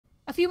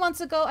A few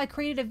months ago, I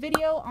created a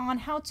video on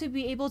how to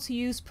be able to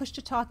use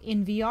push-to-talk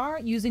in VR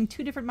using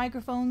 2 different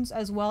microphones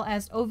as well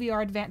as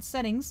OVR advanced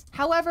settings.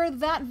 However,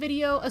 that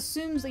video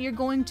assumes that you're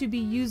going to be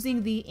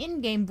using the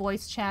in-game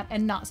voice chat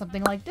and not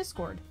something like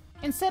Discord.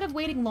 Instead of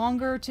waiting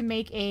longer to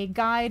make a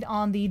guide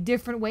on the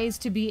different ways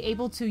to be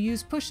able to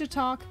use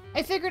push-to-talk,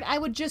 I figured I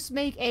would just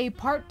make a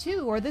part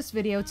 2 or this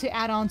video to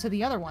add on to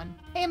the other one.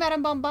 Hey, I'm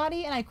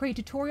AtomBombBody and I create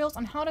tutorials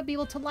on how to be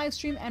able to live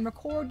stream and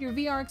record your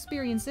VR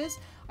experiences.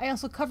 I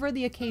also cover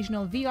the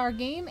occasional VR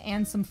game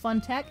and some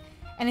fun tech.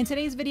 And in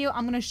today's video,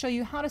 I'm going to show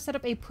you how to set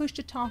up a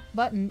push-to-talk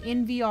button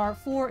in VR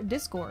for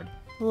Discord.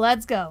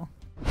 Let's go!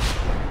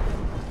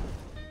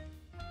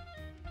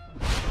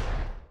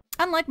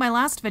 Unlike my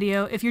last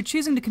video, if you're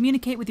choosing to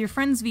communicate with your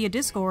friends via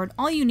Discord,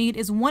 all you need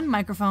is one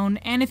microphone,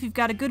 and if you've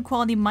got a good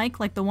quality mic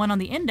like the one on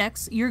the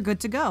Index, you're good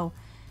to go.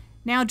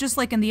 Now, just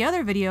like in the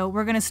other video,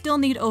 we're going to still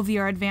need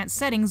OVR advanced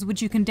settings,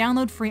 which you can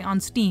download free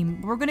on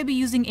Steam, but we're going to be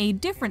using a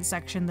different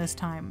section this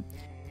time.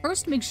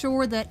 First, make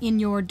sure that in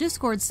your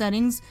Discord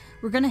settings,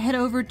 we're going to head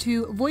over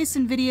to Voice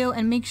and Video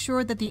and make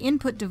sure that the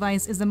input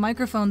device is the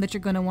microphone that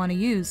you're going to want to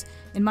use.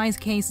 In my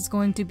case, it's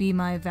going to be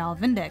my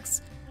Valve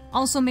Index.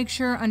 Also make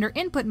sure under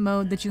input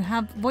mode that you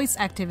have voice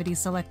activity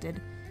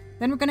selected.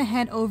 Then we're going to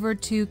head over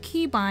to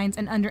keybinds,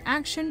 and under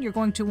action you're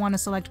going to want to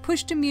select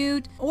push to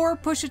mute or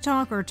push to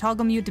talk or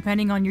toggle mute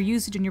depending on your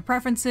usage and your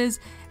preferences,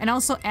 and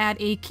also add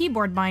a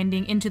keyboard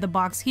binding into the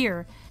box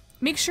here.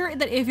 Make sure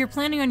that if you're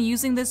planning on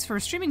using this for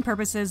streaming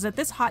purposes, that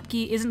this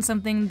hotkey isn't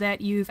something that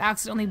you've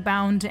accidentally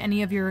bound to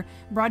any of your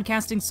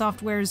broadcasting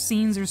software's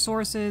scenes or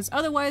sources,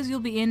 otherwise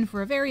you'll be in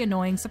for a very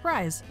annoying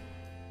surprise.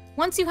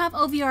 Once you have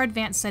OVR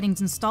advanced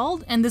settings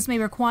installed, and this may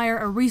require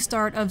a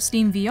restart of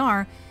Steam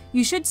VR,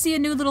 you should see a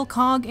new little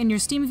cog in your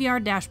Steam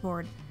VR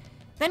dashboard.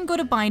 Then go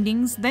to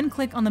Bindings, then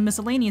click on the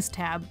Miscellaneous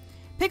tab.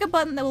 Pick a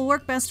button that will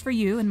work best for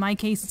you. In my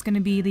case, it's going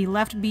to be the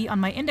left B on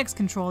my Index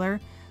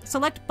controller.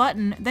 Select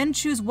Button, then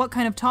choose what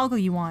kind of toggle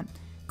you want.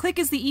 Click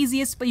is the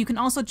easiest, but you can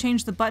also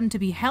change the button to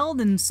be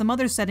held and some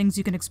other settings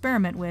you can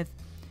experiment with.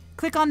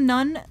 Click on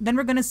None, then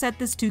we're going to set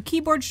this to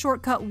Keyboard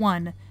Shortcut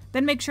 1.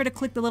 Then make sure to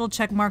click the little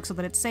check mark so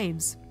that it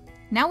saves.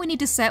 Now we need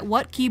to set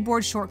what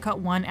Keyboard Shortcut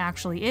 1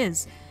 actually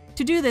is.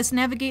 To do this,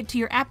 navigate to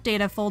your App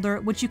Data folder,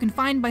 which you can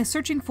find by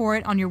searching for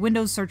it on your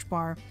Windows search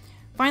bar.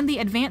 Find the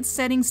Advanced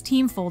Settings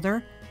Team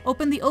folder,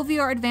 open the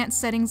OVR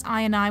Advanced Settings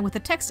INI with a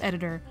text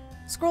editor.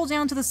 Scroll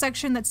down to the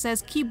section that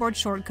says Keyboard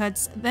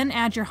Shortcuts, then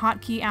add your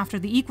hotkey after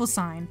the equal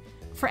sign.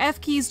 For F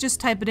keys,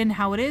 just type it in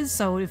how it is,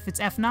 so if it's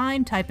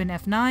F9, type in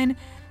F9.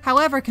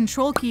 However,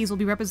 Control keys will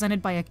be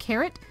represented by a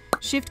caret,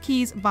 Shift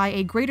keys by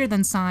a greater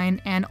than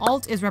sign, and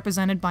Alt is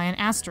represented by an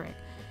asterisk.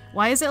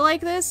 Why is it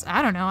like this?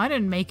 I don't know, I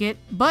didn't make it,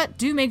 but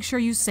do make sure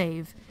you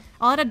save.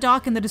 I'll add a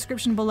doc in the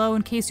description below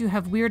in case you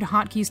have weird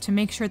hotkeys to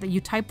make sure that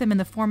you type them in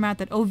the format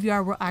that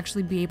OVR will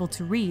actually be able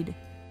to read.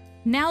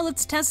 Now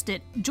let's test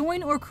it.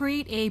 Join or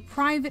create a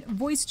private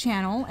voice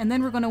channel, and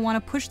then we're going to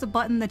want to push the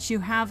button that you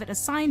have it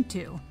assigned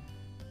to.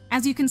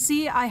 As you can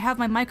see, I have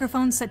my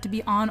microphone set to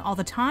be on all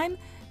the time,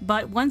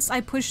 but once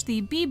I push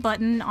the B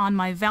button on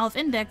my Valve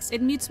Index,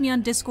 it mutes me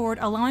on Discord,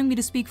 allowing me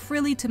to speak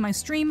freely to my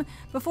stream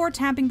before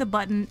tapping the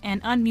button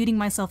and unmuting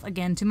myself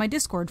again to my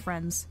Discord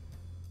friends.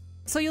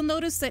 So you'll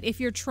notice that if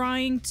you're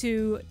trying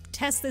to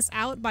test this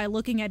out by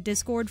looking at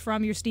Discord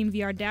from your Steam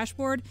VR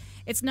dashboard,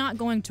 it's not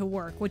going to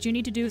work. What you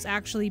need to do is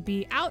actually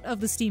be out of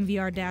the Steam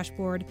VR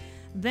dashboard,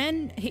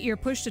 then hit your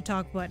push to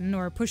talk button,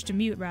 or push to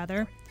mute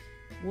rather.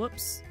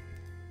 Whoops.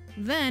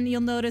 Then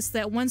you'll notice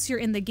that once you're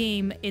in the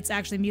game, it's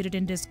actually muted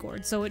in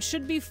Discord, so it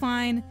should be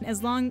fine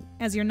as long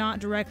as you're not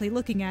directly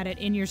looking at it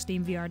in your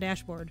Steam VR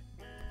dashboard.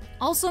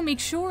 Also make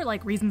sure,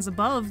 like reasons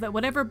above, that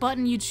whatever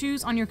button you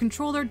choose on your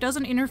controller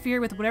doesn't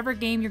interfere with whatever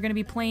game you're going to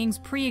be playing's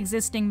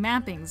pre-existing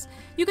mappings.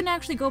 You can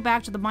actually go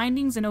back to the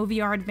bindings in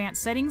OVR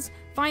advanced settings,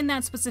 find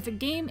that specific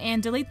game,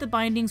 and delete the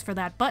bindings for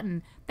that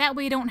button. That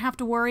way you don't have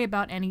to worry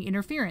about any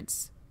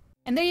interference.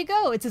 And there you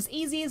go, it's as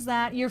easy as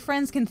that. Your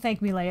friends can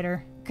thank me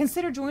later.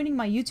 Consider joining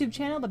my YouTube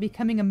channel by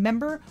becoming a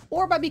member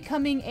or by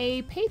becoming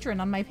a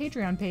patron on my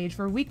Patreon page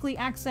for weekly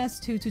access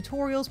to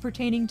tutorials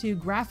pertaining to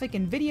graphic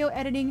and video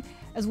editing,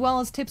 as well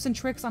as tips and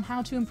tricks on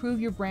how to improve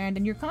your brand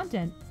and your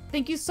content.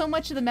 Thank you so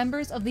much to the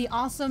members of the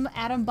awesome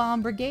Atom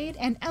Bomb Brigade,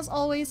 and as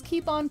always,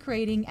 keep on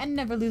creating and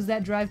never lose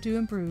that drive to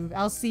improve.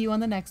 I'll see you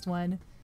on the next one.